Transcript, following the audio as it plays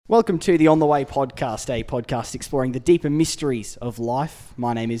Welcome to the On The Way podcast, a podcast exploring the deeper mysteries of life.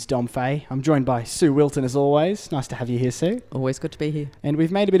 My name is Dom Fay. I'm joined by Sue Wilton as always. Nice to have you here, Sue. Always good to be here. And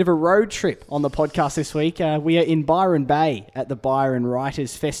we've made a bit of a road trip on the podcast this week. We are in Byron Bay at the Byron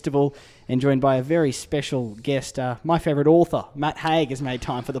Writers Festival and joined by a very special guest. My favourite author, Matt Haig, has made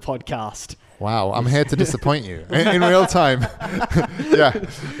time for the podcast. Wow, I'm here to disappoint you in real time. Yeah,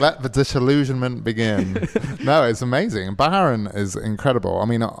 let the disillusionment begin. No, it's amazing. Byron is incredible. I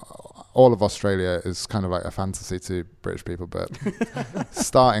mean, all of Australia is kind of like a fantasy to British people, but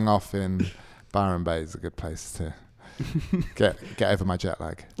starting off in Byron Bay is a good place to get over my jet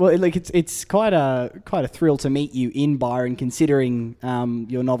lag. Well, it's quite a thrill to meet you in Byron, considering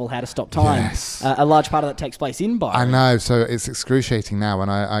your novel How to Stop Time. Yes. A large part of that takes place in Byron. I know, so it's excruciating now when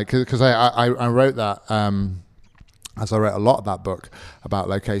because I wrote that as I wrote a lot of that book about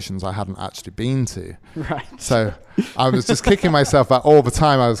locations I hadn't actually been to. Right. So I was just kicking myself out all the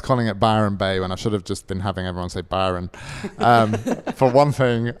time. I was calling it Byron Bay when I should have just been having everyone say Byron, for one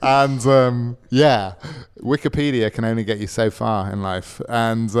thing. And yeah, Wikipedia can only get you so far in life.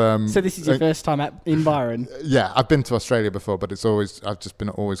 And so this is your first time in Byron? Yeah, I've been to Australia before, but I've just been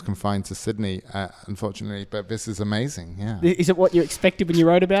always confined to Sydney, unfortunately. But this is amazing. Yeah. Is it what you expected when you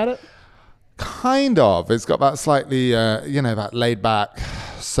wrote about it? Kind of. It's got that slightly, that laid-back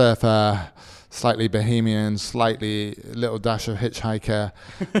surfer, slightly bohemian, slightly little dash of hitchhiker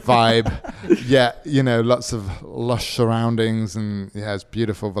vibe. Yeah, lots of lush surroundings, and yeah, it's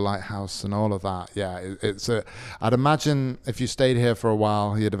beautiful, the lighthouse and all of that. Yeah, I'd imagine if you stayed here for a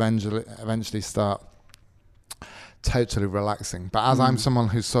while, you'd eventually start totally relaxing. But as I'm someone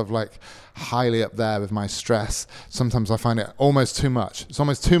who's sort of like highly up there with my stress, sometimes I find it almost too much. It's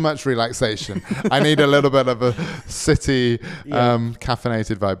almost too much relaxation. I need a little bit of a city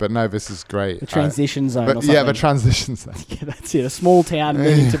caffeinated vibe. But no, this is great. The transition zone or something. Yeah, the transition zone. Yeah, that's it. A small town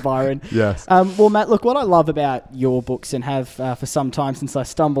moving to Byron. Yes. Well, Matt, look, what I love about your books, and have for some time since I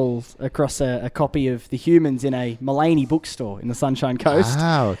stumbled across a copy of The Humans in a Mullaney bookstore in the Sunshine Coast.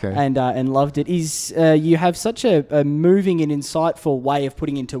 Ah, okay. And loved it, is you have such a moving and insightful way of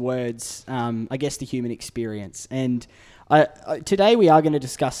putting into words, I guess, the human experience. And today we are going to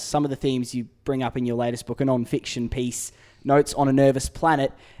discuss some of the themes you bring up in your latest book, a non-fiction piece, Notes on a Nervous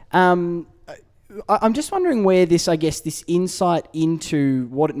Planet. I'm just wondering where this insight into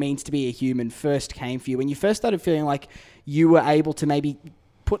what it means to be a human first came for you. When you first started feeling like you were able to maybe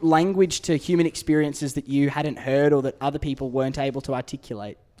put language to human experiences that you hadn't heard or that other people weren't able to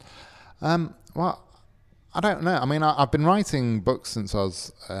articulate. Well, I don't know. I mean, I've been writing books since I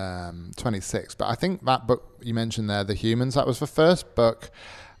was 26, but I think that book you mentioned there, The Humans, that was the first book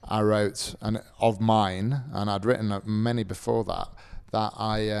I wrote of mine, and I'd written many before that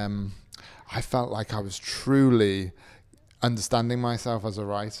I felt like I was truly understanding myself as a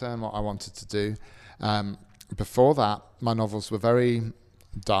writer and what I wanted to do. Before that, my novels were very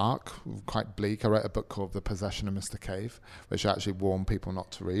dark, quite bleak. I wrote a book called The Possession of Mr. Cave, which I actually warn people not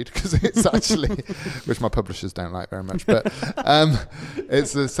to read because it's actually, which my publishers don't like very much, but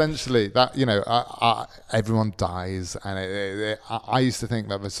it's essentially that, everyone dies, and I used to think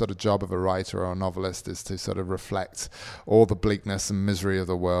that the sort of job of a writer or a novelist is to sort of reflect all the bleakness and misery of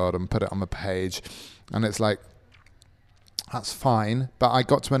the world and put it on the page, and it's like, that's fine, but I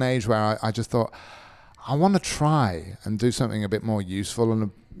got to an age where I just thought, I want to try and do something a bit more useful and,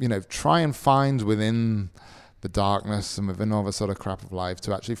 try and find within the darkness and within all the sort of crap of life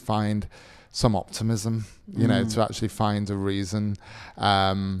to actually find some optimism, to actually find a reason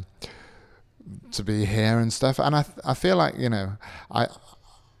to be here and stuff. And I feel like, I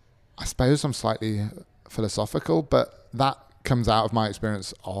suppose I'm slightly philosophical, but that comes out of my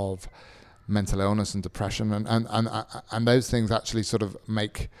experience of mental illness and depression, and those things actually sort of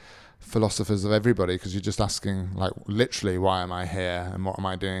make philosophers of everybody, because you're just asking, like, literally, why am I here and what am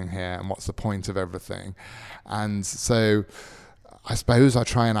I doing here and what's the point of everything? And so I suppose I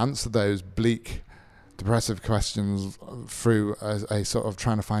try and answer those bleak, depressive questions through a sort of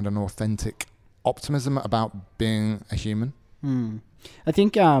trying to find an authentic optimism about being a human. I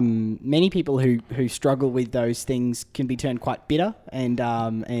think many people who struggle with those things can be turned quite bitter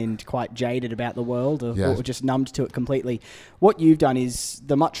and quite jaded about the world, or just numbed to it completely. What you've done is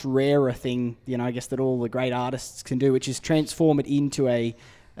the much rarer thing, I guess, that all the great artists can do, which is transform it into a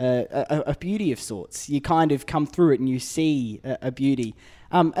beauty of sorts. You kind of come through it and you see a beauty.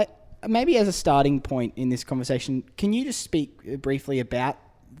 Maybe as a starting point in this conversation, can you just speak briefly about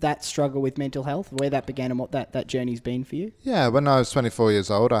that struggle with mental health, where that began and what that journey's been for you? Yeah, when I was 24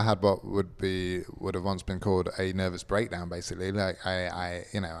 years old, I had what would have once been called a nervous breakdown, basically. Like I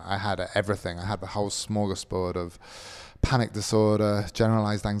had everything. I had the whole smorgasbord of panic disorder,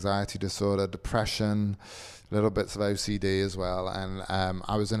 generalized anxiety disorder, depression, little bits of OCD as well. And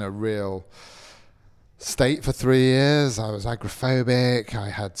I was in a real state for 3 years. I was agoraphobic. I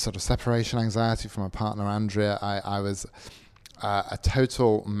had sort of separation anxiety from my partner, Andrea. I was a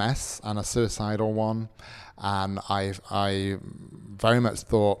total mess and a suicidal one. And I very much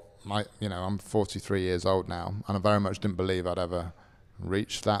thought, I'm 43 years old now, and I very much didn't believe I'd ever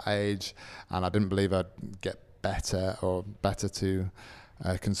reach that age, and I didn't believe I'd get better to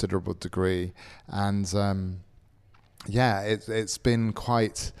a considerable degree. And it's been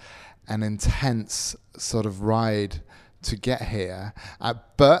quite an intense sort of ride to get here,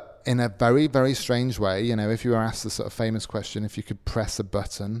 but in a very, very strange way. If you were asked the sort of famous question, if you could press a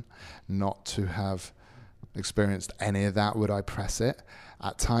button not to have experienced any of that, would I press it?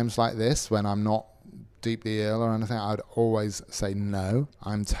 At times like this, when I'm not deeply ill or anything, I'd always say no.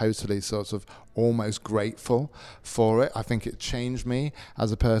 I'm totally sort of almost grateful for it. I think it changed me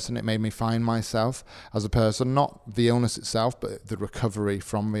as a person. It made me find myself as a person, not the illness itself, but the recovery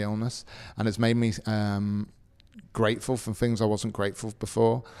from the illness. And it's made me grateful for things I wasn't grateful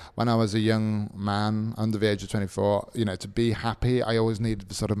before. When I was a young man under the age of 24, to be happy, I always needed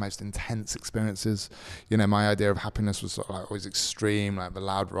the sort of most intense experiences. My idea of happiness was sort of like always extreme, like the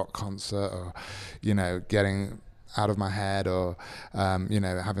loud rock concert, or getting out of my head, or having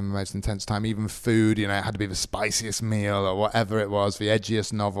the most intense time. Even food, it had to be the spiciest meal or whatever it was, the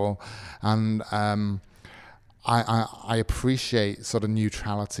edgiest novel. And I appreciate sort of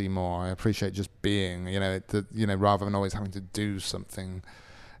neutrality more. I appreciate just being, rather than always having to do something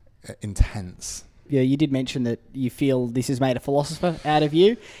intense. Yeah, you did mention that you feel this has made a philosopher out of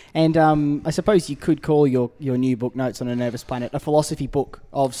you. And I suppose you could call your new book, Notes on a Nervous Planet, a philosophy book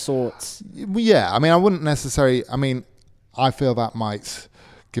of sorts. Yeah, I wouldn't necessarily... I feel that might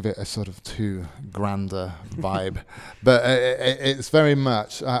give it a sort of too grander vibe. But it's very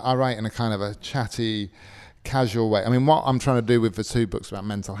much... I write in a kind of a chatty, casual way. What I'm trying to do with the two books about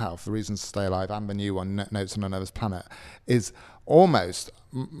mental health, The Reasons to Stay Alive and the new one, Notes on a Nervous Planet, is almost...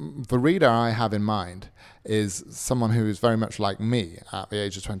 the reader I have in mind is someone who is very much like me at the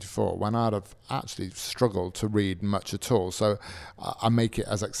age of 24, when I'd have actually struggled to read much at all. So I make it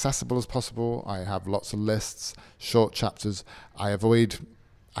as accessible as possible. I have lots of lists, short chapters. I avoid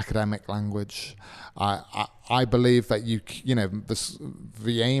academic language. I believe that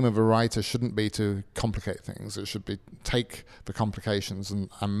the aim of a writer shouldn't be to complicate things. It should be take the complications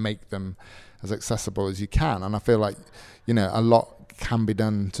and make them as accessible as you can. And I feel like a lot can be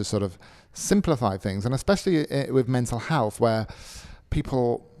done to sort of simplify things, and especially with mental health, where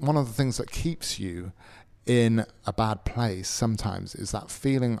one of the things that keeps you in a bad place sometimes is that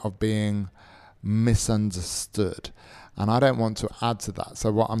feeling of being misunderstood. And I don't want to add to that.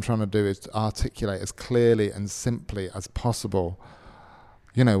 So what I'm trying to do is to articulate as clearly and simply as possible,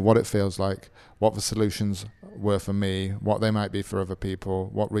 what it feels like, what the solutions were for me, what they might be for other people,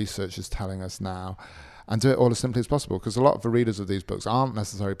 what research is telling us now, and do it all as simply as possible. Because a lot of the readers of these books aren't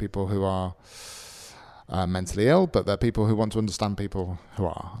necessarily people who are mentally ill, but they're people who want to understand people who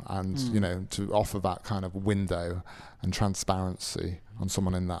are, and to offer that kind of window and transparency on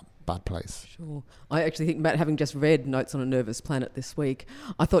someone in that bad place. Sure. I actually think, Matt, having just read Notes on a Nervous Planet this week,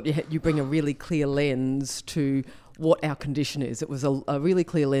 I thought you bring a really clear lens to what our condition is. It was a really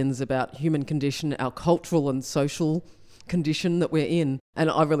clear lens about human condition, our cultural and social condition that we're in, and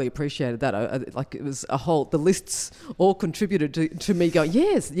I really appreciated that. It was the lists all contributed to me going,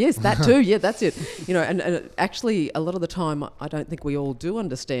 yes, that too, yeah, that's it. And actually a lot of the time I don't think we all do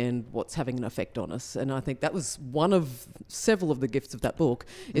understand what's having an effect on us, and I think that was one of several of the gifts of that book,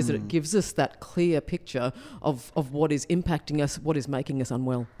 is that it gives us that clear picture of what is impacting us, what is making us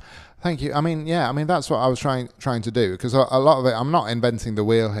unwell. Thank you. That's what I was trying to do, because a lot of it, I'm not inventing the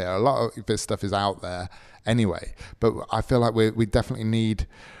wheel here. A lot of this stuff is out there anyway, but I feel like we definitely need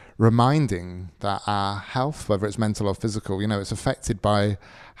reminding that our health, whether it's mental or physical, it's affected by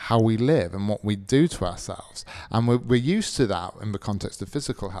how we live and what we do to ourselves. And we're used to that in the context of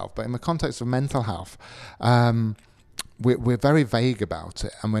physical health, but in the context of mental health, we're very vague about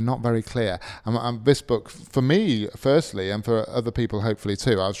it, and we're not very clear. And this book, for me, firstly, and for other people hopefully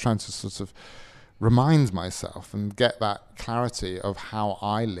too, I was trying to sort of remind myself and get that clarity of how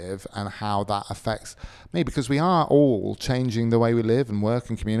I live and how that affects me, because we are all changing the way we live and work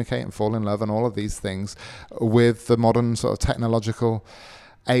and communicate and fall in love and all of these things with the modern sort of technological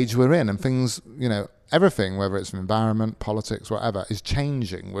age we're in, and things, everything, whether it's environment, politics, whatever, is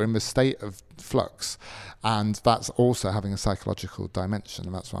changing. We're in the state of flux, and that's also having a psychological dimension,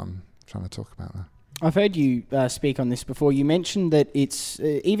 and that's what I'm trying to talk about there. I've heard you speak on this before. You mentioned that it's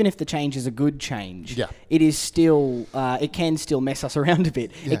even if the change is a good change, it is still it can still mess us around a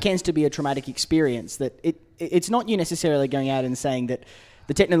bit. It can still be a traumatic experience. That it's not you necessarily going out and saying that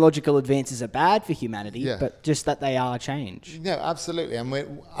the technological advances are bad for humanity, but just that they are change. Yeah, absolutely,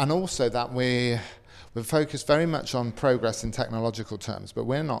 and also that we're focused very much on progress in technological terms, but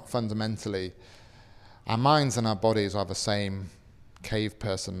we're not fundamentally. Our minds and our bodies are the same cave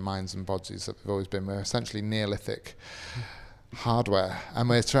person minds and bodies that we've always been. We're essentially Neolithic hardware, and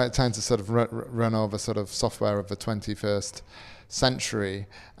we're trying to sort of run over sort of software of the 21st century,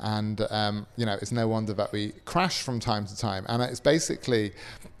 and it's no wonder that we crash from time to time. And it's basically,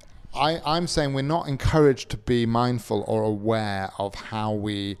 I'm saying we're not encouraged to be mindful or aware of how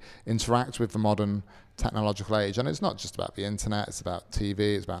we interact with the modern technological age. And it's not just about the internet, it's about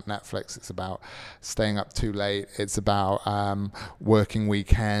TV, it's about Netflix, it's about staying up too late, it's about working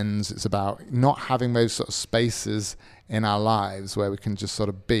weekends, it's about not having those sort of spaces in our lives where we can just sort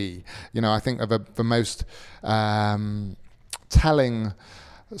of be. I think of the most telling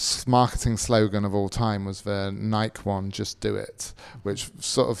marketing slogan of all time was the Nike one, "Just do it," which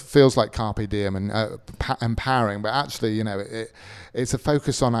sort of feels like carpe diem and empowering, but actually, it's a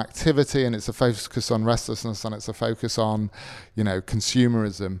focus on activity, and it's a focus on restlessness, and it's a focus on,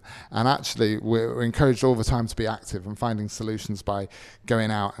 consumerism. And actually, we're encouraged all the time to be active and finding solutions by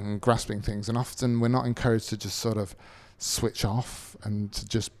going out and grasping things. And often, we're not encouraged to just sort of switch off and to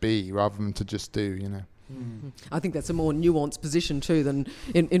just be rather than to just do. I think that's a more nuanced position too than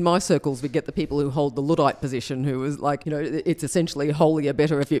in my circles. We get the people who hold the Luddite position, who is like, it's essentially holier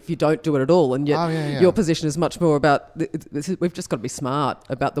better if you don't do it at all. And yet your position is much more about we've just got to be smart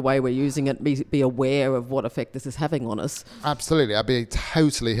about the way we're using it, be aware of what effect this is having on us. Absolutely. I'd be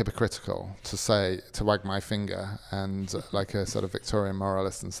totally hypocritical to wag my finger and like a sort of Victorian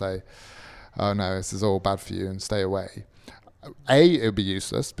moralist and say, oh no, this is all bad for you and stay away. It would be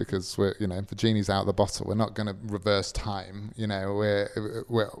useless because the genie's out of the bottle. We're not going to reverse time.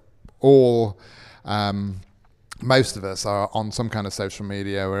 We're all, most of us are on some kind of social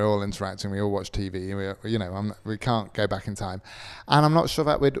media. We're all interacting. We all watch TV. We can't go back in time, and I'm not sure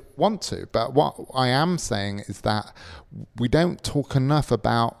that we'd want to. But what I am saying is that we don't talk enough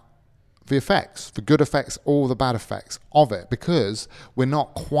about the effects, the good effects, all the bad effects of it, because we're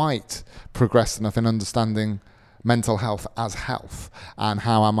not quite progressed enough in understanding mental health as health and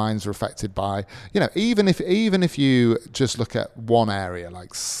how our minds are affected by, even if you just look at one area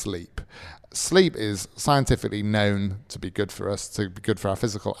like sleep. Sleep is scientifically known to be good for us, to be good for our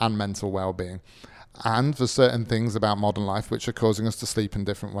physical and mental well-being. And there's certain things about modern life which are causing us to sleep in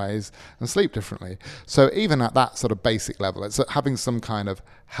different ways and sleep differently. So even at that sort of basic level, it's having some kind of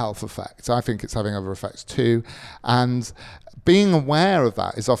health effect. I think it's having other effects too. And being aware of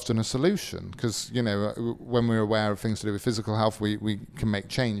that is often a solution, because when we're aware of things to do with physical health, we can make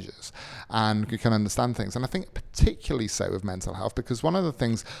changes and we can understand things. And I think particularly so with mental health, because one of the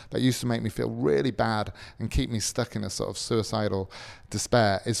things that used to make me feel really bad and keep me stuck in a sort of suicidal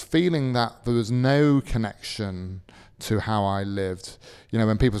despair is feeling that there was no connection to how I lived.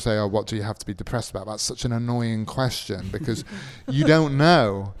 When people say, oh, what do you have to be depressed about? That's such an annoying question, because you don't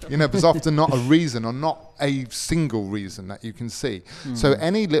know. There's often not a reason, or not a single reason that you can see. So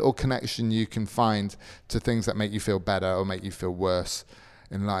any little connection you can find to things that make you feel better or make you feel worse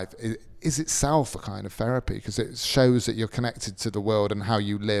in life is itself a kind of therapy, because it shows that you're connected to the world and how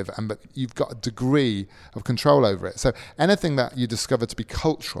you live, and that you've got a degree of control over it. So anything that you discover to be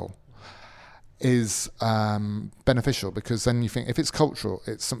cultural is beneficial, because then you think if it's cultural,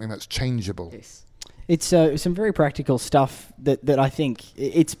 it's something that's changeable. Yes. It's some very practical stuff that I think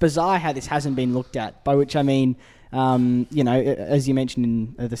it's bizarre how this hasn't been looked at, by which I mean, as you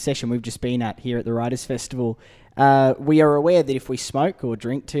mentioned in the session we've just been at here at the Writers' Festival, we are aware that if we smoke or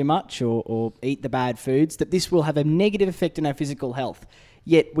drink too much or eat the bad foods, that this will have a negative effect on our physical health.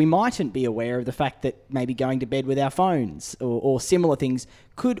 Yet we mightn't be aware of the fact that maybe going to bed with our phones or similar things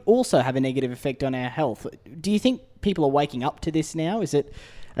could also have a negative effect on our health. Do you think people are waking up to this now?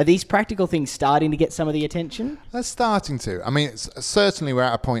 Are these practical things starting to get some of the attention? They're starting to. I mean, certainly we're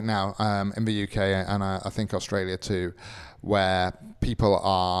at a point now in the UK and I think Australia too, where people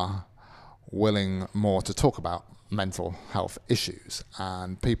are willing more to talk about mental health issues.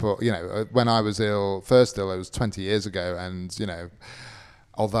 And people, when I was first ill, it was 20 years ago, and,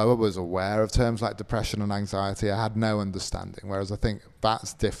 although I was aware of terms like depression and anxiety, I had no understanding, whereas I think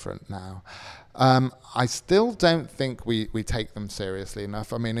that's different now. I still don't think we take them seriously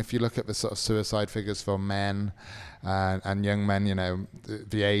enough. I mean, if you look at the sort of suicide figures for men and young men, you know,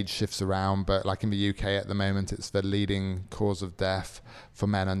 the age shifts around, but like in the UK at the moment, it's the leading cause of death for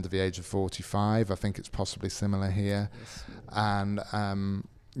men under the age of 45. I think it's possibly similar here. Yes. And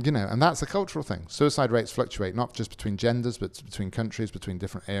you know, and that's a cultural thing. Suicide rates fluctuate not just between genders, but between countries, between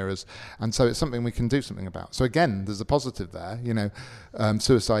different eras. And so it's something we can do something about. So again, there's a positive there. You know,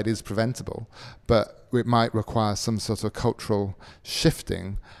 suicide is preventable, but it might require some sort of cultural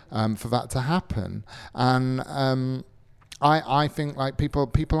shifting for that to happen. And I think like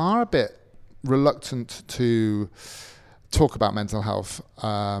people are a bit reluctant to talk about mental health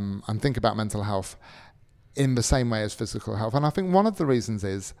and think about mental health in the same way as physical health. And I think one of the reasons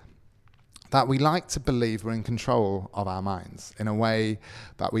is that we like to believe we're in control of our minds in a way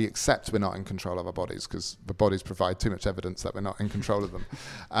that we accept we're not in control of our bodies, because the bodies provide too much evidence that we're not in control of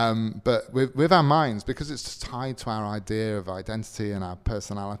them. But with our minds, because it's tied to our idea of identity and our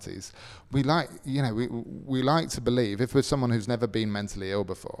personalities, we like to believe, if we're someone who's never been mentally ill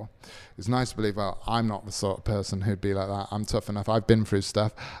before, it's nice to believe, well, I'm not the sort of person who'd be like that. I'm tough enough. I've been through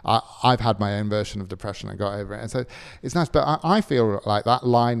stuff. I've had my own version of depression and got over it. And so it's nice. But I feel like that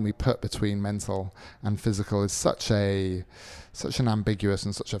line we put between mental and physical is such an ambiguous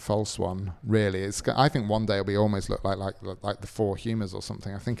and such a false one, really. I think one day it'll be almost look like the Four Humors or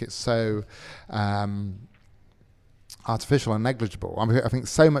something. I think it's so artificial and negligible. I think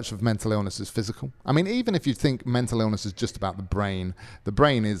so much of mental illness is physical. I mean, even if you think mental illness is just about the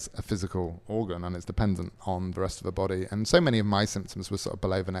brain is a physical organ and it's dependent on the rest of the body. And so many of my symptoms were sort of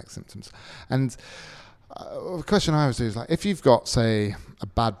below the neck symptoms. And the question I always do is, like, if you've got, say, a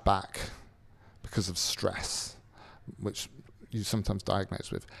bad back because of stress, which you sometimes diagnose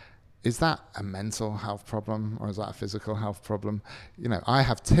with, is that a mental health problem or is that a physical health problem? You know, I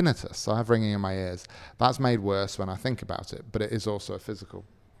have tinnitus, so I have ringing in my ears. That's made worse when I think about it, but it is also a physical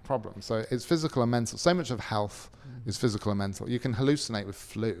problem. So it's physical and mental. So much of health is physical and mental. You can hallucinate with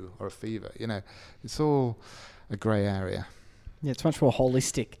flu or a fever. You know, it's all a grey area. Yeah, it's much more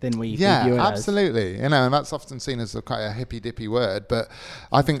holistic than we view it absolutely. As. You know, and that's often seen as quite a hippy-dippy word, but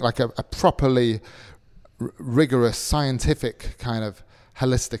I think like a properly rigorous scientific kind of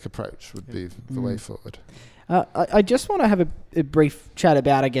holistic approach would be the way forward. I just want to have a brief chat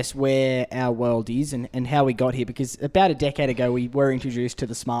about, I guess, where our world is and how we got here, because about a decade ago we were introduced to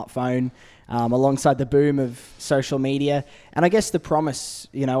the smartphone alongside the boom of social media, and I guess the promise,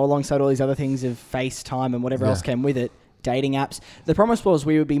 you know, alongside all these other things of FaceTime and whatever else came with it, dating apps, the promise was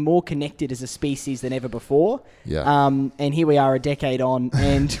we would be more connected as a species than ever before. And here we are a decade on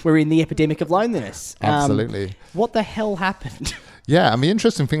and we're in the epidemic of loneliness. Absolutely. What the hell happened? Yeah, and the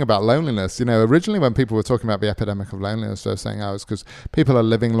interesting thing about loneliness, you know, originally when people were talking about the epidemic of loneliness, they were saying, it's because people are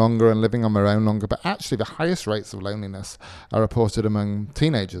living longer and living on their own longer. But actually, the highest rates of loneliness are reported among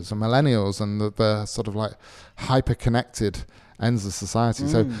teenagers and millennials and the sort of like hyper-connected ends of society.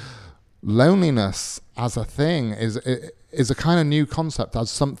 So loneliness as a thing is a kind of new concept as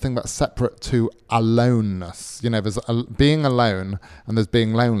something that's separate to aloneness. You know, there's being alone and there's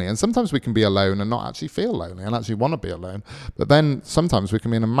being lonely. And sometimes we can be alone and not actually feel lonely and actually want to be alone. But then sometimes we can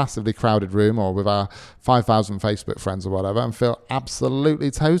be in a massively crowded room or with our 5,000 Facebook friends or whatever and feel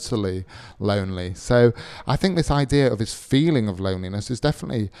absolutely, totally lonely. So I think this idea of this feeling of loneliness is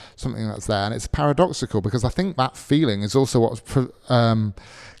definitely something that's there. And it's paradoxical because I think that feeling is also what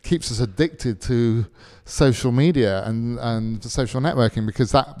keeps us addicted to social media and social networking,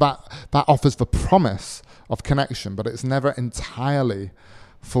 because that offers the promise of connection, but it's never entirely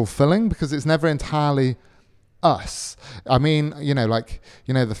fulfilling because it's never entirely us. I mean, you know, like,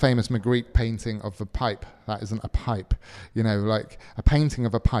 you know, the famous Magritte painting of the pipe, that isn't a pipe. You know, like a painting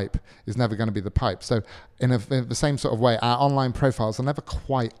of a pipe is never going to be the pipe. So in the same sort of way, our online profiles are never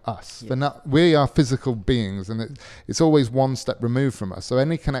quite us. They're not, we are physical beings and it's always one step removed from us. So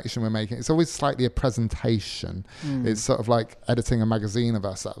any connection we're making, it's always slightly a presentation. It's sort of like editing a magazine of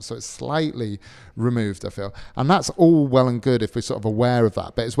ourselves. So it's slightly removed, I feel. And that's all well and good if we're sort of aware of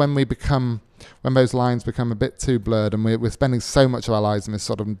that. But it's when those lines become a bit too blurred and we're spending so much of our lives in this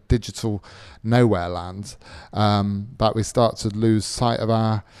sort of digital nowhere land that we start to lose sight of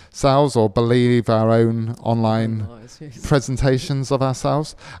ourselves or believe our own online presentations of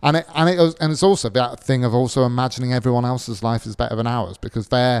ourselves. And it's also that thing of also imagining everyone else's life is better than ours because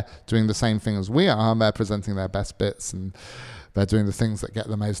they're doing the same thing as we are and they're presenting their best bits and they're doing the things that get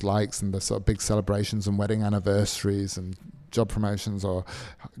the most likes and the sort of big celebrations and wedding anniversaries and job promotions or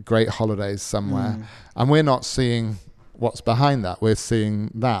great holidays somewhere. And we're not seeing what's behind that. We're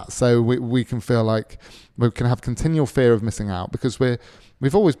seeing that. So we can feel like we can have continual fear of missing out because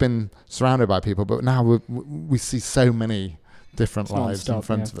we've always been surrounded by people, but now we see so many different lives in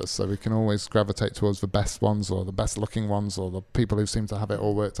front of us, so we can always gravitate towards the best ones or the best looking ones or the people who seem to have it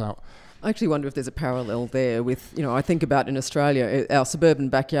all worked out. I actually wonder if there's a parallel there with, I think about in Australia, our suburban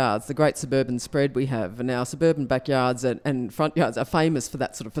backyards, the great suburban spread we have, and our suburban backyards and front yards are famous for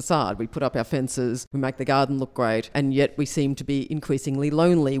that sort of facade. We put up our fences, we make the garden look great, and yet we seem to be increasingly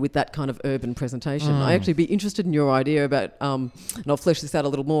lonely with that kind of urban presentation. I'd actually be interested in your idea about, and I'll flesh this out a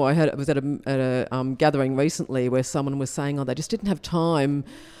little more. I was at a gathering recently where someone was saying, they just didn't have time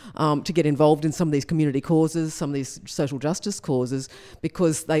to get involved in some of these community causes, some of these social justice causes,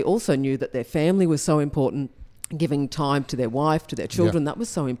 because they also knew that their family was so important, giving time to their wife, to their children, that was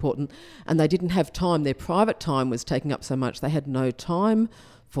so important, and they didn't have time. Their private time was taking up so much. They had no time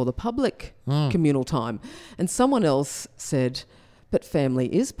for the public communal time. And someone else said, but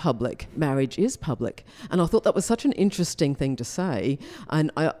family is public, marriage is public. And I thought that was such an interesting thing to say.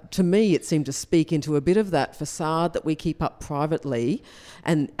 And to me, it seemed to speak into a bit of that facade that we keep up privately,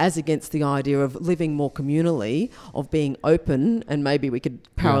 and as against the idea of living more communally, of being open, and maybe we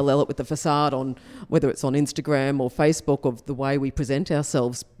could parallel it with the facade on whether it's on Instagram or Facebook of the way we present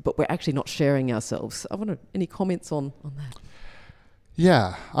ourselves, but we're actually not sharing ourselves. I wonder, any comments on that?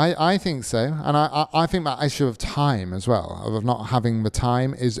 Yeah, I think so. And I think that issue of time as well, of not having the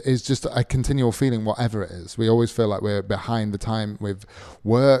time, is just a continual feeling, whatever it is. We always feel like we're behind the time with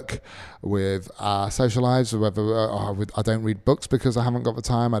work, with our social lives, or whether I don't read books because I haven't got the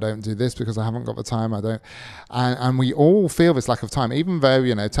time, I don't do this because I haven't got the time, and we all feel this lack of time, even though,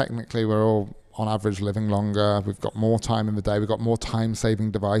 technically we're all on average living longer, we've got more time in the day, we've got more time-saving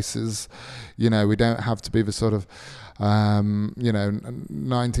devices. We don't have to be the sort of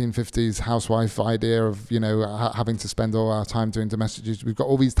 1950s housewife idea of having to spend all our time doing domestic duties. We've got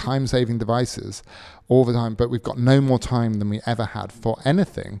all these time-saving devices all the time, but we've got no more time than we ever had for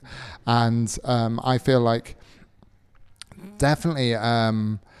anything. And I feel like definitely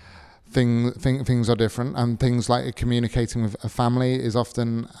things are different, and things like communicating with a family is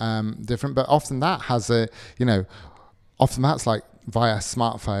often different, but often that has often that's like via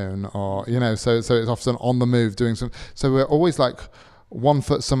smartphone, or so it's often on the move doing some. So we're always like one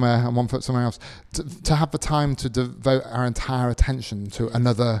foot somewhere and one foot somewhere else. To have the time to devote our entire attention to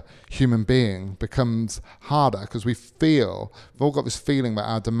another human being becomes harder, because we've all got this feeling that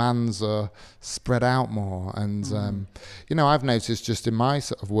our demands are spread out more. And I've noticed just in my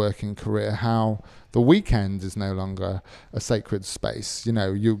sort of working career how the weekend is no longer a sacred space.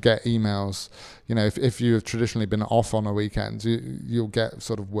 You'll get emails. If you have traditionally been off on a weekend, you'll get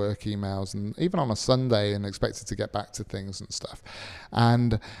sort of work emails, and even on a Sunday, and expected to get back to things and stuff.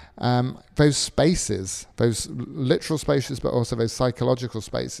 And those spaces, those literal spaces, but also those psychological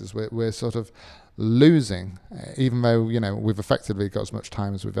spaces, we're sort of losing, even though we've effectively got as much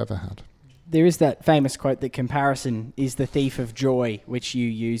time as we've ever had. There is that famous quote that comparison is the thief of joy, which you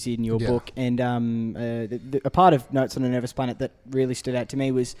use in your book. And a part of Notes on a Nervous Planet that really stood out to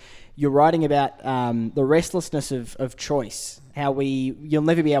me was you're writing about the restlessness of choice, how you'll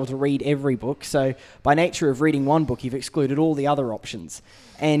never be able to read every book. So by nature of reading one book, you've excluded all the other options.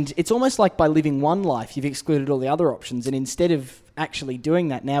 And it's almost like by living one life, you've excluded all the other options. And instead of actually doing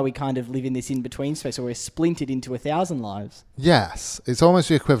that, now we kind of live in this in-between space, or we're splintered into 1,000 lives. Yes, it's almost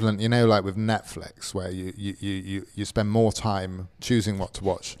the equivalent, like with Netflix, where you spend more time choosing what to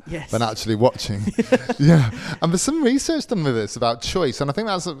watch than actually watching. And there's some research done with this about choice, and I think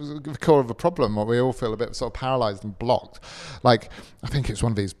that's the core of the problem, where we all feel a bit sort of paralyzed and blocked. Like, I think it's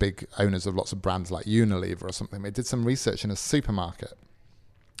one of these big owners of lots of brands like Unilever or something. They did some research in a supermarket.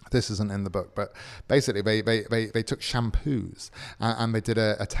 This isn't in the book, but basically they took shampoos and they did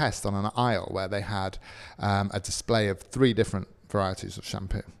a test on an aisle where they had a display of 3 different varieties of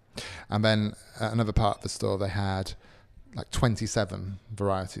shampoo. And then at another part of the store, they had like 27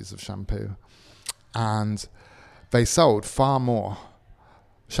 varieties of shampoo. And they sold far more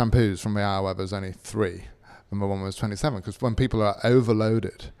shampoos from the aisle where there was only 3 than the one where was 27. Because when people are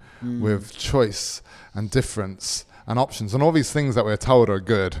overloaded with choice and difference and options and all these things that we're told are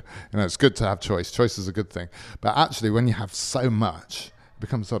good, it's good to have choice. Choice is a good thing. But actually, when you have so much, it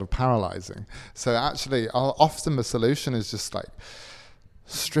becomes sort of paralyzing. So actually, often the solution is just like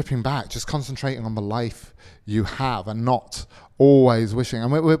stripping back, just concentrating on the life you have and not always wishing.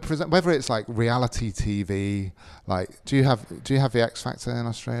 And whether it's like reality TV, like do you have the X Factor in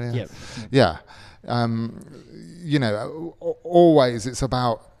Australia? Yep. Yeah. You know, always it's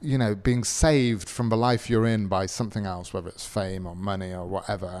about, you know, being saved from the life you're in by something else, whether it's fame or money or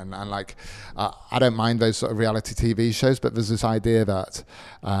whatever. And like, I don't mind those sort of reality TV shows, but there's this idea that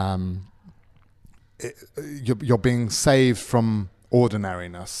you're being saved from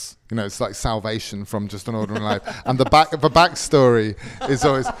ordinariness. You know, it's like salvation from just an ordinary life. And the backstory is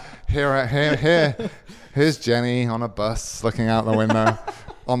always here's Jenny on a bus looking out the window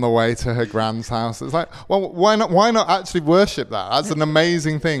on the way to her grand's house. It's like, well, why not actually worship that? That's an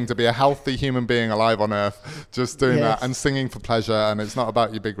amazing thing, to be a healthy human being alive on earth, just doing that and singing for pleasure. And it's not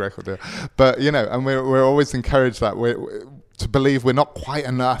about your big record deal. But, you know, and we're always encouraged that to believe we're not quite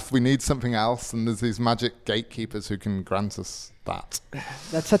enough. We need something else. And there's these magic gatekeepers who can grant us that.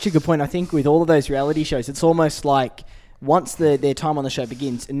 That's such a good point. I think with all of those reality shows, it's almost like once their time on the show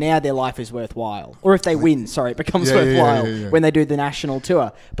begins, now their life is worthwhile. Or if they win, it becomes worthwhile when they do the national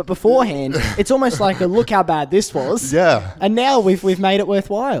tour. But beforehand, it's almost like look how bad this was. Yeah. And now we've made it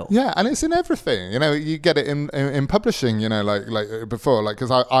worthwhile. Yeah, and it's in everything. You know, you get it in publishing, you know, like before, like,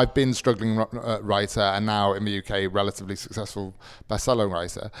 because I've been struggling writer and now in the UK, relatively successful bestseller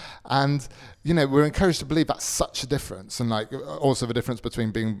writer. And, you know, we're encouraged to believe that's such a difference. And like also the difference between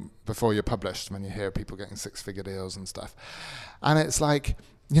being before you're published, when you hear people getting 6-figure deals and stuff. And it's like,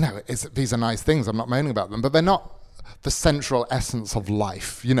 you know, these are nice things. I'm not moaning about them, but they're not the central essence of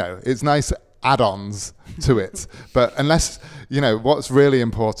life. You know, it's nice add-ons to it. But unless, you know, what's really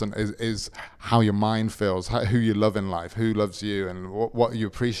important is how your mind feels, who you love in life, who loves you, and what you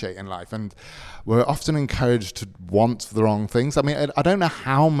appreciate in life. And we're often encouraged to want the wrong things. I mean, I don't know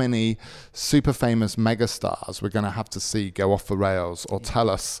how many super famous megastars we're going to have to see go off the rails or tell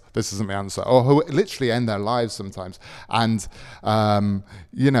us this isn't the answer, or who literally end their lives sometimes. And,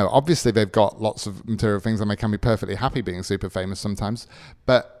 you know, obviously they've got lots of material things and they can be perfectly happy being super famous sometimes,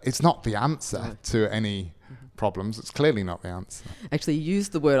 but it's not the answer to any problems. It's clearly not the answer. Actually, you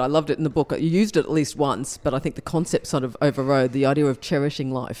used the word, I loved it in the book, you used it at least once, but I think the concept sort of overrode the idea of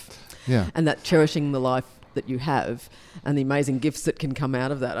cherishing life. Yeah. And that cherishing the life that you have and the amazing gifts that can come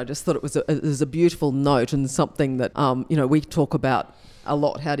out of that. I just thought it was a beautiful note and something that, you know, we talk about a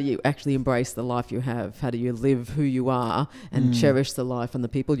lot. How do you actually embrace the life you have? How do you live who you are and cherish the life and the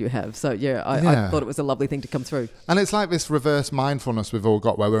people you have? So, I thought it was a lovely thing to come through. And it's like this reverse mindfulness we've all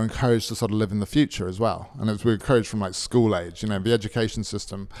got, where we're encouraged to sort of live in the future as well. And we're encouraged from like school age. You know, the education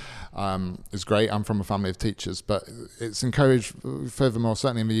system is great. I'm from a family of teachers, but it's encouraged furthermore,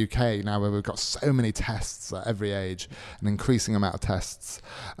 certainly in the UK now, where we've got so many tests at every age, an increasing amount of tests.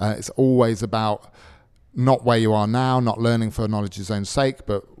 It's always about not where you are now, not learning for knowledge's own sake,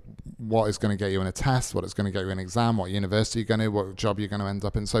 but what is going to get you in a test, what is going to get you in an exam, what university you're going to, what job you're going to end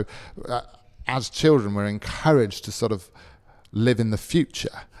up in. So as children, we're encouraged to sort of live in the future,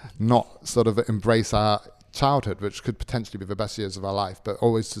 not sort of embrace our childhood, which could potentially be the best years of our life, but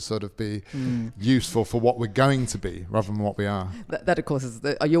always to sort of be useful for what we're going to be rather than what we are. That of course, is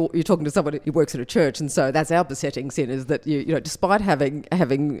you're talking to somebody who works at a church, and so that's our besetting sin, is that you know, despite having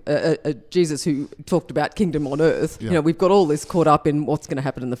a Jesus who talked about kingdom on earth, you know, we've got all this caught up in what's going to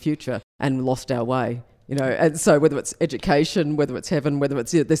happen in the future and lost our way. You know, and so whether it's education, whether it's heaven, whether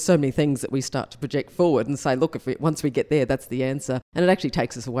it's, there's so many things that we start to project forward and say, look, once we get there, that's the answer. And it actually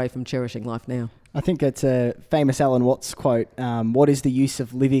takes us away from cherishing life now. I think that's a famous Alan Watts quote. What is the use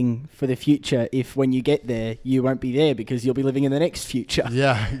of living for the future if when you get there, you won't be there because you'll be living in the next future?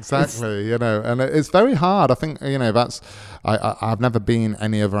 Yeah, exactly. You know, and it's very hard. I think, you know, that's, I've never been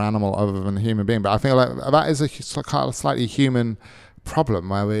any other animal other than a human being, but I feel like that is a slightly human problem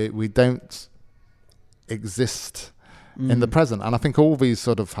where we don't exist in the present. And I think all these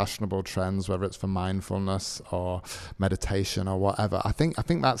sort of fashionable trends, whether it's for mindfulness or meditation or whatever, I think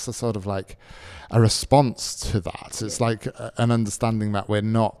that's a sort of like a response to that. It's like an understanding that we're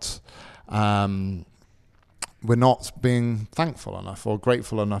not being thankful enough or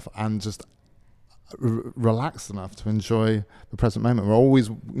grateful enough and just relaxed enough to enjoy the present moment. We're always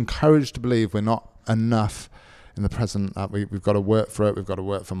encouraged to believe we're not enough in the present, that we've got to work for it, we've got to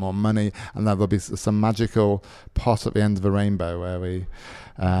work for more money, and there'll be some magical pot at the end of the rainbow where we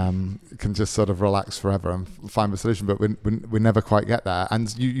can just sort of relax forever and find the solution, but we never quite get there.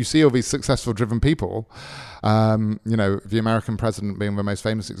 And you see all these successful driven people, you know, the American president being the most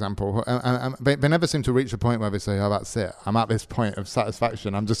famous example, and they never seem to reach a point where they say, oh, that's it, I'm at this point of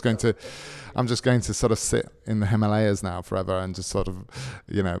satisfaction, I'm just going to sort of sit in the Himalayas now forever and just sort of,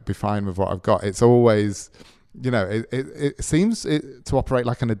 you know, be fine with what I've got. It's always it seems to operate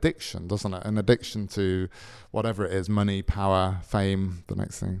like an addiction, doesn't it? An addiction to whatever it is, money, power, fame, the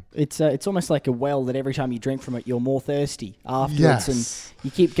next thing. It's almost like a well that every time you drink from it, you're more thirsty afterwards, Yes. and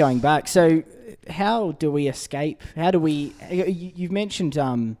you keep going back. So how do we escape? How do we... You've mentioned...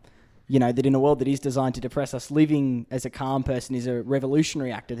 that in a world that is designed to depress us, living as a calm person is a revolutionary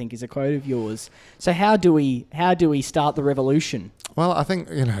act, I think is a quote of yours. So how do we start the revolution? Well, I think,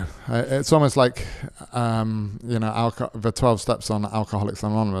 it's almost like, the 12 steps on Alcoholics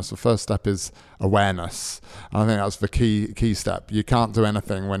Anonymous. The first step is awareness. And I think that's the key step. You can't do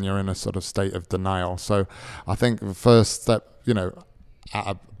anything when you're in a sort of state of denial. So I think the first step, at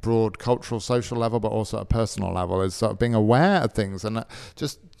a broad cultural, social level, but also at a personal level, is sort of being aware of things and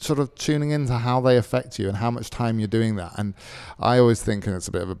just sort of tuning into how they affect you and how much time you're doing that. And I always think, and it's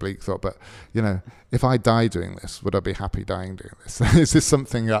a bit of a bleak thought, but if I die doing this, would I be happy dying doing this? Is this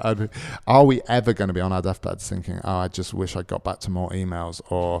something that are we ever going to be on our deathbeds thinking, oh, I just wish I got back to more emails,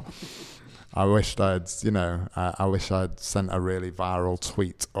 or I wish I'd sent a really viral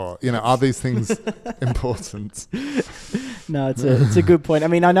tweet, or are these things important? No, it's a good point. I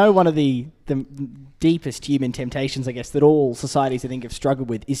mean, I know one of the deepest human temptations, I guess, that all societies, I think, have struggled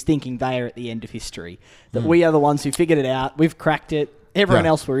with is thinking they are at the end of history. That we are the ones who figured it out. We've cracked it. Everyone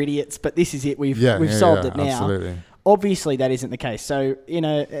else were idiots, but this is it. We've solved it now. Absolutely. Obviously, that isn't the case. So,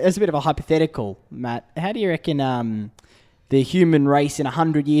 as a bit of a hypothetical, Matt, how do you reckon the human race in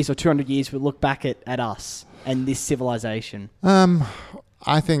 100 years or 200 years will look back at us and this civilization?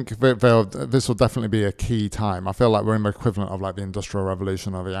 I think this will definitely be a key time. I feel like we're in the equivalent of like the Industrial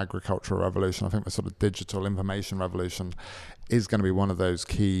Revolution or the Agricultural Revolution. I think the sort of digital information revolution is going to be one of those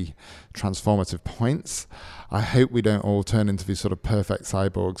key transformative points. I hope we don't all turn into these sort of perfect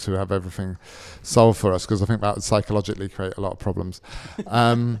cyborgs who have everything solved for us, because I think that would psychologically create a lot of problems.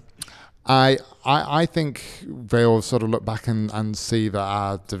 I think they'll sort of look back and see that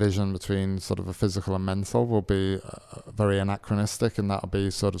our division between sort of the physical and mental will be very anachronistic, and that'll be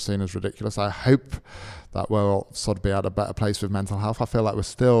sort of seen as ridiculous. I hope that we'll sort of be at a better place with mental health. I feel like we're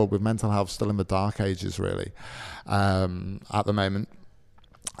still, with mental health, still in the dark ages, really, at the moment.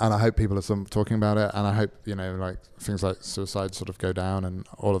 And I hope people are talking about it, and I hope, like things like suicide sort of go down and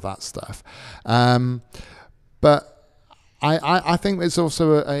all of that stuff. But I think it's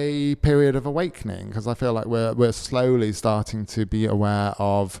also a period of awakening, because I feel like we're slowly starting to be aware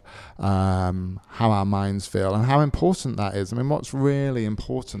of how our minds feel and how important that is. I mean, what's really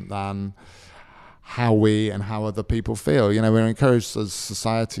important than how we and how other people feel? We're encouraged as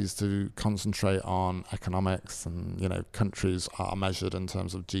societies to concentrate on economics, and countries are measured in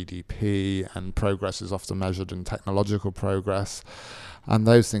terms of GDP, and progress is often measured in technological progress, and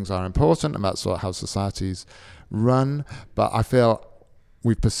those things are important, and that's how societies run. But I feel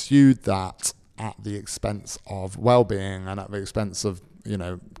we've pursued that at the expense of well-being and at the expense of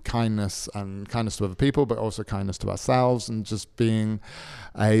kindness to other people, but also kindness to ourselves, and just being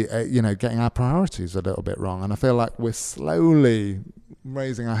getting our priorities a little bit wrong. And I feel like we're slowly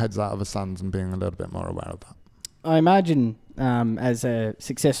raising our heads out of the sands and being a little bit more aware of that. I imagine as a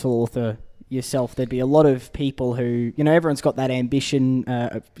successful author yourself, there'd be a lot of people who, everyone's got that ambition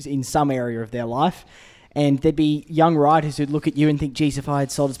in some area of their life. And there'd be young writers who'd look at you and think, geez, if I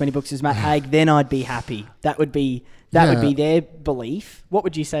had sold as many books as Matt Haig, then I'd be happy. That would be their belief. What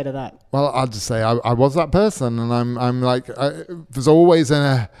would you say to that? Well, I'll just say I was that person, and I'm like, there's always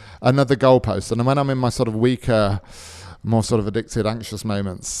another goalpost. And when I'm in my sort of weaker, more sort of addicted, anxious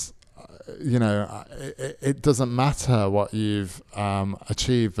moments, it doesn't matter what you've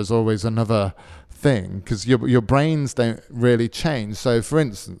achieved. There's always another thing, because your brains don't really change. So, for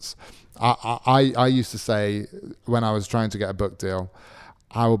instance, I used to say, when I was trying to get a book deal,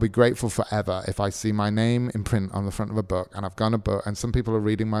 I will be grateful forever if I see my name in print on the front of a book, and I've got a book and some people are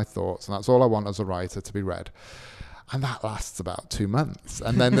reading my thoughts, and that's all I want as a writer, to be read. And that lasts about 2 months.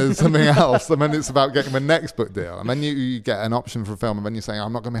 And then there's something else. And then it's about getting the next book deal. And then you get an option for a film. And then you're saying,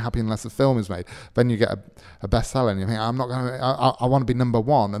 I'm not going to be happy unless the film is made. Then you get a bestseller. And you think, I'm not going to, I want to be number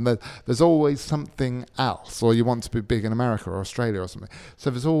one. And there's always something else. Or you want to be big in America or Australia or something. So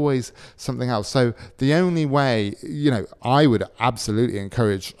there's always something else. So the only way, I would absolutely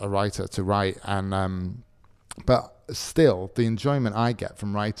encourage a writer to write. And but still, the enjoyment I get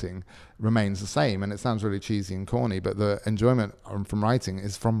from writing remains the same. And it sounds really cheesy and corny, but the enjoyment from writing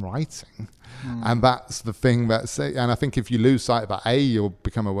is from writing. And that's the thing and I think if you lose sight of that, A, you'll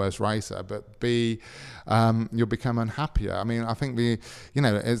become a worse writer, but B, you'll become unhappier. I mean, I think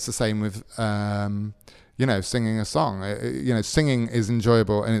it's the same with singing a song. Singing is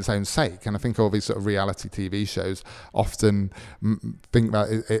enjoyable in its own sake. And I think all these sort of reality TV shows often think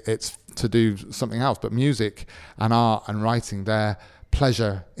that it's to do something else. But music and art and writing, they're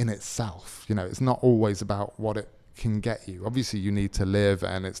pleasure in itself. You know, it's not always about what it can get you. Obviously you need to live,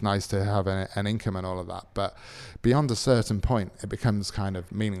 and it's nice to have an income and all of that, but beyond a certain point it becomes kind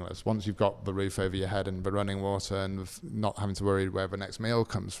of meaningless. Once you've got the roof over your head and the running water and not having to worry where the next meal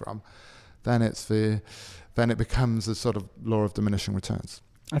comes from, then it becomes a sort of law of diminishing returns.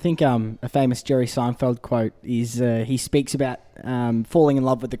 I think a famous Jerry Seinfeld quote is he speaks about falling in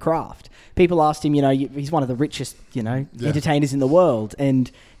love with the craft. People asked him, he's one of the richest, entertainers in the world, and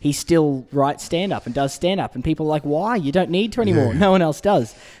he still writes stand-up and does stand-up, and people are like, why? You don't need to anymore. Yeah. No one else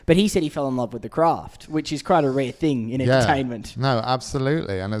does. But he said he fell in love with the craft, which is quite a rare thing in entertainment. No,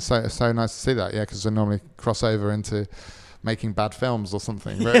 absolutely. And it's so nice to see that, because they normally cross over into making bad films or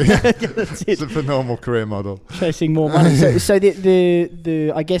something. But it's a normal career model. Chasing more money. So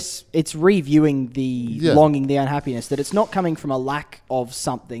the I guess it's reviewing the longing, the unhappiness, that it's not coming from a lack of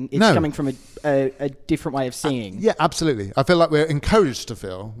something. It's coming from a different way of seeing. Yeah, absolutely. I feel like we're encouraged to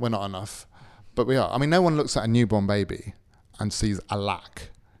feel we're not enough, but we are. I mean, no one looks at a newborn baby and sees a lack.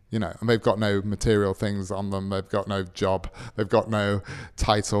 And they've got no material things on them. They've got no job. They've got no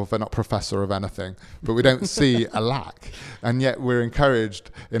title. They're not professor of anything. But we don't see a lack. And yet we're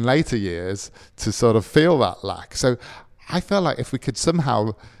encouraged in later years to sort of feel that lack. So I feel like if we could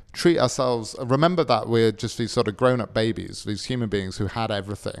somehow treat ourselves, remember that we're just these sort of grown-up babies, these human beings who had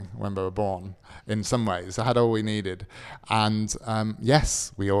everything when they were born in some ways. They had all we needed. And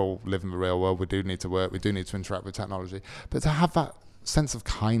yes, we all live in the real world. We do need to work. We do need to interact with technology. But to have that sense of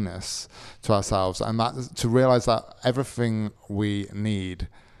kindness to ourselves, and that to realize that everything we need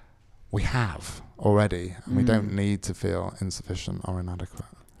we have already, and we don't need to feel insufficient or inadequate.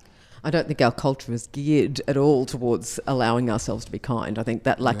 I don't think our culture is geared at all towards allowing ourselves to be kind. I think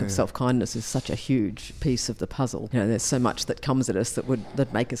that lack of self-kindness is such a huge piece of the puzzle. There's so much that comes at us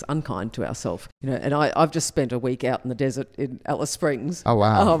that make us unkind to ourselves. And I've just spent a week out in the desert in Alice Springs. Oh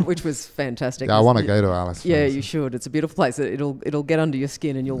wow! Which was fantastic. Yeah, I want to go to Alice Springs. Yeah, you should. It's a beautiful place. It'll get under your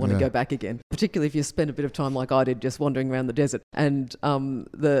skin, and you'll want to go back again. Particularly if you spend a bit of time like I did, just wandering around the desert. And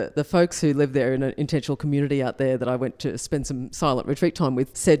the folks who live there in an intentional community out there that I went to spend some silent retreat time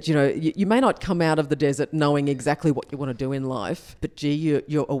with said, you may not come out of the desert knowing exactly what you want to do in life, but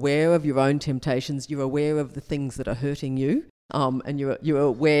you're aware of your own temptations, you're aware of the things that are hurting you, and you're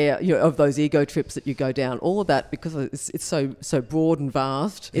aware of those ego trips that you go down, all of that, because it's so broad and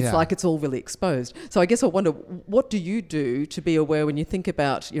vast. It's like it's all really exposed. So I guess I wonder, what do you do to be aware when you think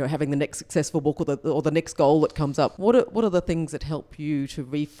about having the next successful book or the next goal that comes up? What are the things that help you to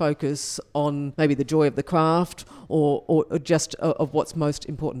refocus on maybe the joy of the craft or just of what's most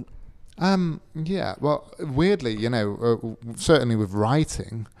important? Well, weirdly, certainly with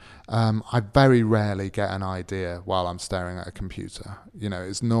writing, I very rarely get an idea while I'm staring at a computer.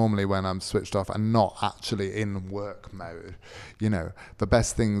 It's normally when I'm switched off and not actually in work mode. The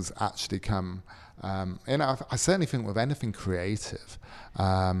best things actually come, I certainly think with anything creative,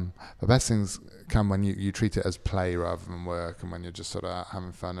 the best things come when you treat it as play rather than work, and when you're just sort of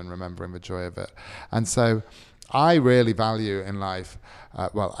having fun and remembering the joy of it. And so I really value in life,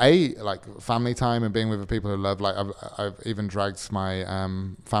 like family time and being with the people who love. Like I've even dragged my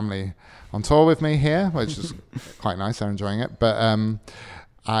family on tour with me here, which is quite nice. They're enjoying it. But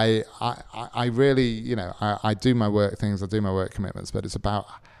I really, I do my work things. I do my work commitments. But it's about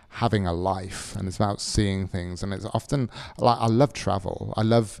having a life, and it's about seeing things. And it's often like I love travel,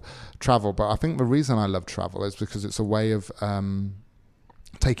 but I think the reason I love travel is because it's a way of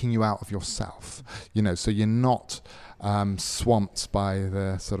taking you out of yourself, so you're not swamped by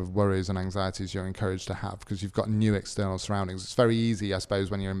the sort of worries and anxieties you're encouraged to have, because you've got new external surroundings. It's very easy, I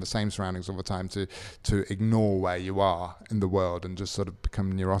suppose, when you're in the same surroundings all the time to ignore where you are in the world and just sort of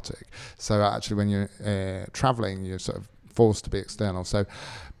become neurotic. So actually when you're traveling, you're sort of forced to be external. So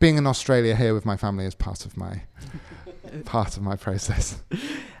being in Australia here with my family is part of my process.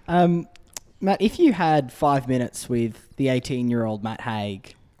 Matt, if you had 5 minutes with the 18-year-old Matt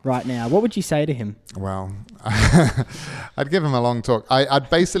Haig right now, what would you say to him? Well, I'd give him a long talk. I'd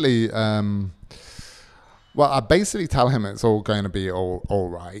basically tell him it's all going to be all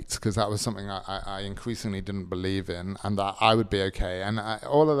right, because that was something I increasingly didn't believe in, and that I would be okay. And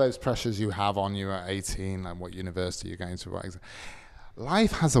all of those pressures you have on you at 18, and what university you're going to,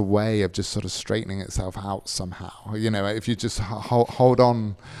 life has a way of just sort of straightening itself out somehow. If you just hold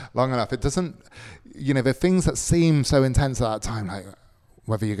on long enough, it doesn't, the things that seem so intense at that time, like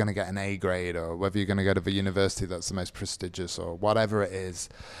whether you're going to get an A grade or whether you're going to go to the university that's the most prestigious or whatever it is,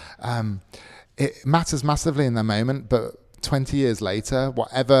 it matters massively in the moment, but 20 years later,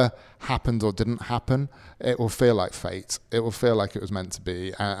 whatever happened or didn't happen, it will feel like fate. It will feel like it was meant to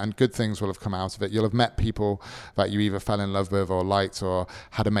be, and good things will have come out of it. You'll have met people that you either fell in love with or liked or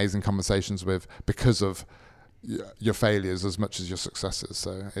had amazing conversations with because of your failures as much as your successes.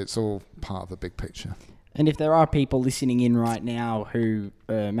 So it's all part of the big picture. And if there are people listening in right now who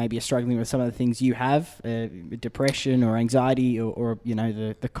maybe are struggling with some of the things you have, depression or anxiety or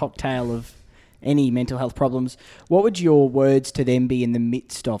the cocktail of any mental health problems, what would your words to them be in the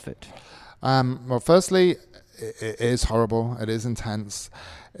midst of it? Well, firstly, it is horrible. It is intense.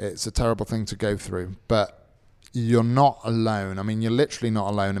 It's a terrible thing to go through, but you're not alone. I mean, you're literally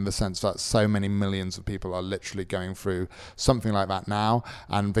not alone in the sense that so many millions of people are literally going through something like that now,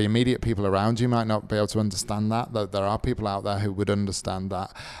 and the immediate people around you might not be able to understand that there are people out there who would understand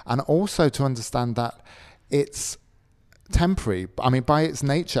that, and also to understand that it's temporary. I mean, by its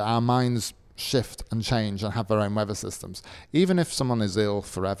nature, our minds shift and change and have their own weather systems. Even if someone is ill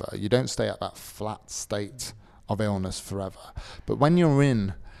forever, you don't stay at that flat state of illness forever. But when you're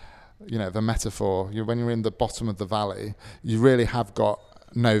in, the metaphor, when you're in the bottom of the valley, you really have got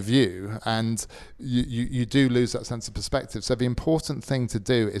no view, and you do lose that sense of perspective. So the important thing to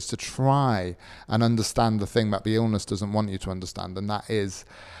do is to try and understand the thing that the illness doesn't want you to understand, and that is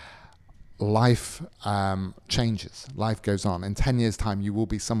life changes. Life goes on. In 10 years' time, you will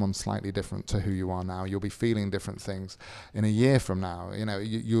be someone slightly different to who you are now. You'll be feeling different things. In a year from now,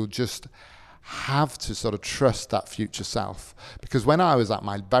 you'll just have to sort of trust that future self. Because when I was at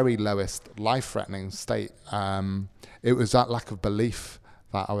my very lowest life-threatening state, it was that lack of belief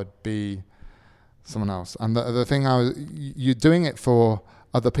that I would be someone else. And the thing you're doing it for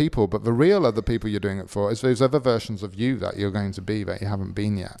other people, but the real other people you're doing it for is those other versions of you that you're going to be that you haven't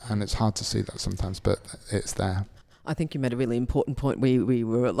been yet. And it's hard to see that sometimes, but it's there. I think you made a really important point. We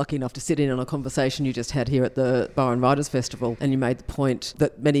were lucky enough to sit in on a conversation you just had here at the Byron Writers Festival, and you made the point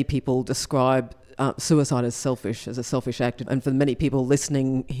that many people describe suicide as selfish, as a selfish act. And for many people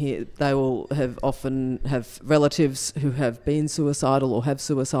listening here, they will often have relatives who have been suicidal or have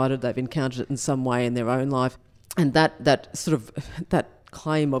suicided. They've encountered it in some way in their own life. And that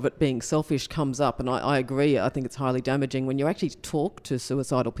claim of it being selfish comes up, and I agree. I think it's highly damaging. When you actually talk to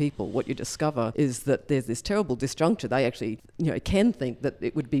suicidal people, what you discover is that there's this terrible disjuncture. They actually can think that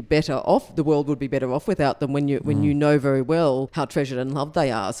it would be better off, the world would be better off without them, when you know very well how treasured and loved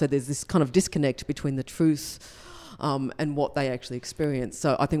they are. So there's this kind of disconnect between the truth and what they actually experience.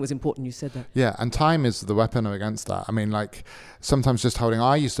 So I think it was important you said that. Yeah, and time is the weapon against that. I mean, sometimes just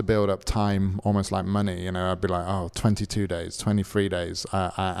I used to build up time almost like money. I'd be like, 22 days, 23 days.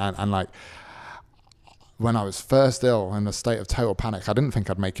 And when I was first ill in a state of total panic, I didn't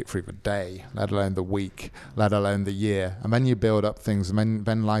think I'd make it through the day, let alone the week, let alone the year. And then you build up things, and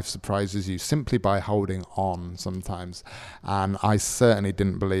then life surprises you simply by holding on sometimes. And I certainly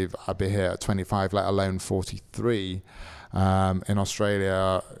didn't believe I'd be here at 25, let alone 43. In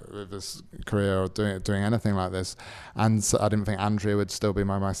Australia with this career or doing anything like this. And so I didn't think Andrea would still be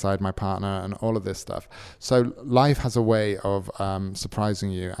by my side, my partner, and all of this stuff. So life has a way of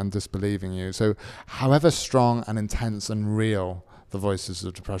surprising you and disbelieving you. So however strong and intense and real the voices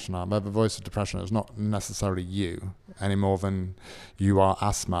of depression are, but the voice of depression is not necessarily you any more than you are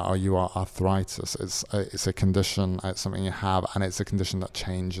asthma or you are arthritis. It's a condition, it's something you have, and it's a condition that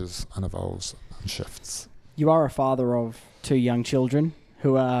changes and evolves and shifts. You are a father of 2 young children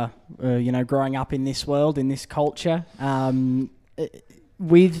who are, growing up in this world, in this culture.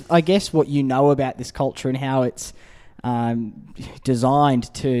 With, I guess, what you know about this culture and how it's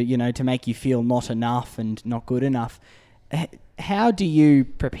designed to make you feel not enough and not good enough. How do you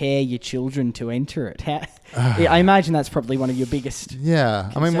prepare your children to enter it? I imagine that's probably one of your biggest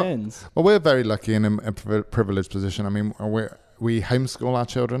concerns. I mean, well, we're very lucky in a privileged position. I mean, we homeschool our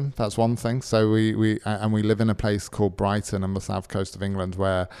children. That's one thing. So we live in a place called Brighton on the south coast of England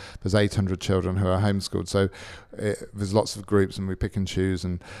where there's 800 children who are homeschooled. So there's lots of groups and we pick and choose,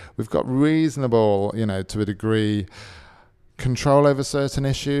 and we've got reasonable, to a degree, control over certain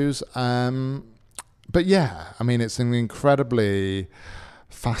issues. But yeah, I mean, it's an incredibly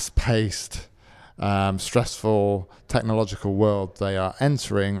fast-paced, stressful technological world they are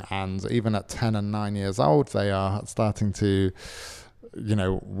entering, and even at 10 and 9 years old they are starting to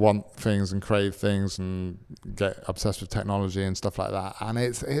want things and crave things and get obsessed with technology and stuff like that. And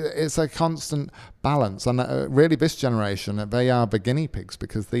it's a constant balance, and really this generation, they are the guinea pigs,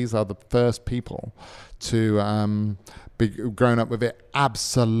 because these are the first people to grown up with it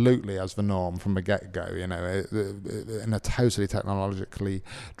absolutely as the norm from the get-go, you know, in a totally technologically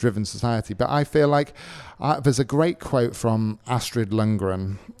driven society. But I feel like there's a great quote from Astrid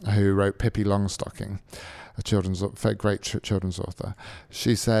Lindgren, who wrote Pippi Longstocking, a great children's author.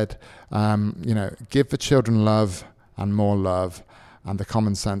 She said, you know, give the children love and more love, and the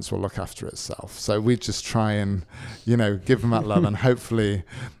common sense will look after itself. So we just try and, you know, give them that love, and hopefully,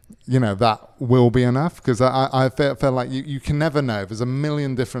 you know, that will be enough. Because I feel like you can never know. There's a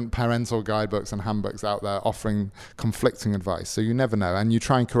million different parental guidebooks and handbooks out there offering conflicting advice. So you never know. And you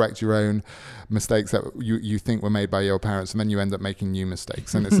try and correct your own mistakes that you think were made by your parents, and then you end up making new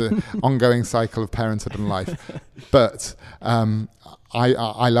mistakes. And it's an ongoing cycle of parenthood and life. But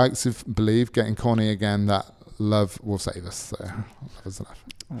I like to believe, getting corny again, that love will save us. So love is enough.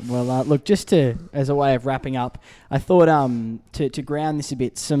 Well, look, just as a way of wrapping up, I thought to ground this a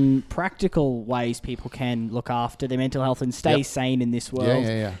bit, some practical ways people can look after their mental health and stay sane in this world.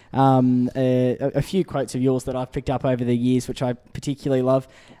 Yeah. A few quotes of yours that I've picked up over the years, which I particularly love.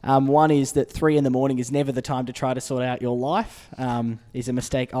 One is that 3 a.m. is never the time to try to sort out your life. Is a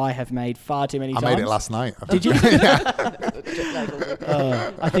mistake I have made far too many times. I made it last night. Did you?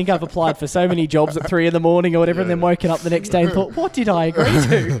 I think I've applied for so many jobs at 3 a.m. or whatever, and then woken up the next day and thought, what did I agree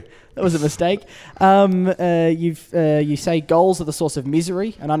to? That was a mistake. You say goals are the source of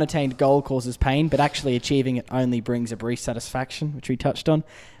misery. An unattained goal causes pain, but actually achieving it only brings a brief satisfaction, which we touched on.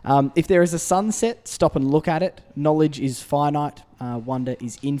 If there is a sunset, stop and look at it. Knowledge is finite. Wonder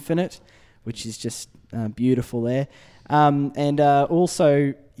is infinite, which is just beautiful there.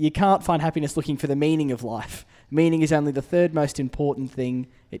 Also, you can't find happiness looking for the meaning of life. Meaning is only the third most important thing.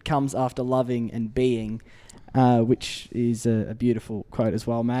 It comes after loving and being. Which is a beautiful quote as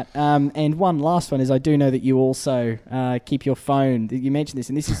well, Matt. And one last one is, I do know that you also keep your phone. You mentioned this,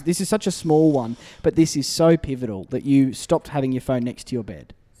 and this is such a small one, but this is so pivotal that you stopped having your phone next to your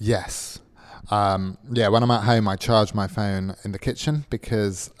bed. Yes. When I'm at home, I charge my phone in the kitchen,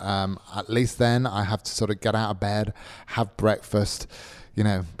 because at least then I have to sort of get out of bed, have breakfast, you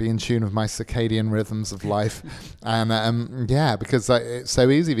know, be in tune with my circadian rhythms of life. And because it's so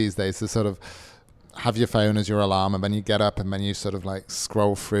easy these days to sort of have your phone as your alarm, and then you get up and then you sort of like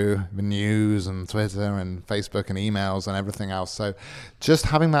scroll through the news and Twitter and Facebook and emails and everything else. So just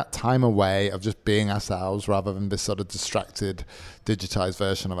having that time away of just being ourselves rather than this sort of distracted, digitized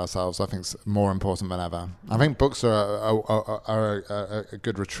version of ourselves, I think is more important than ever. I think books are a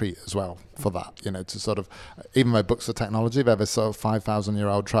good retreat as well for that, you know, to sort of, even though books are technology, they're this sort of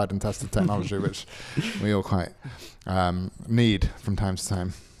 5,000-year-old tried and tested technology, which we all quite need from time to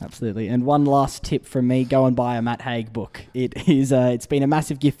time. Absolutely. And one last tip from me, go and buy a Matt Haig book. It's been a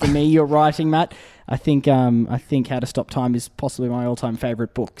massive gift for me, your writing, Matt. I think How to Stop Time is possibly my all-time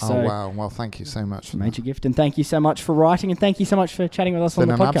favourite book. So oh, wow. Well, thank you so much. Major gift. And thank you so much for writing, and thank you so much for chatting with us on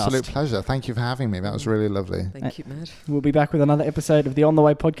the podcast. It's been an absolute pleasure. Thank you for having me. That was really lovely. Thank you, Matt. We'll be back with another episode of the On The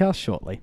Way podcast shortly.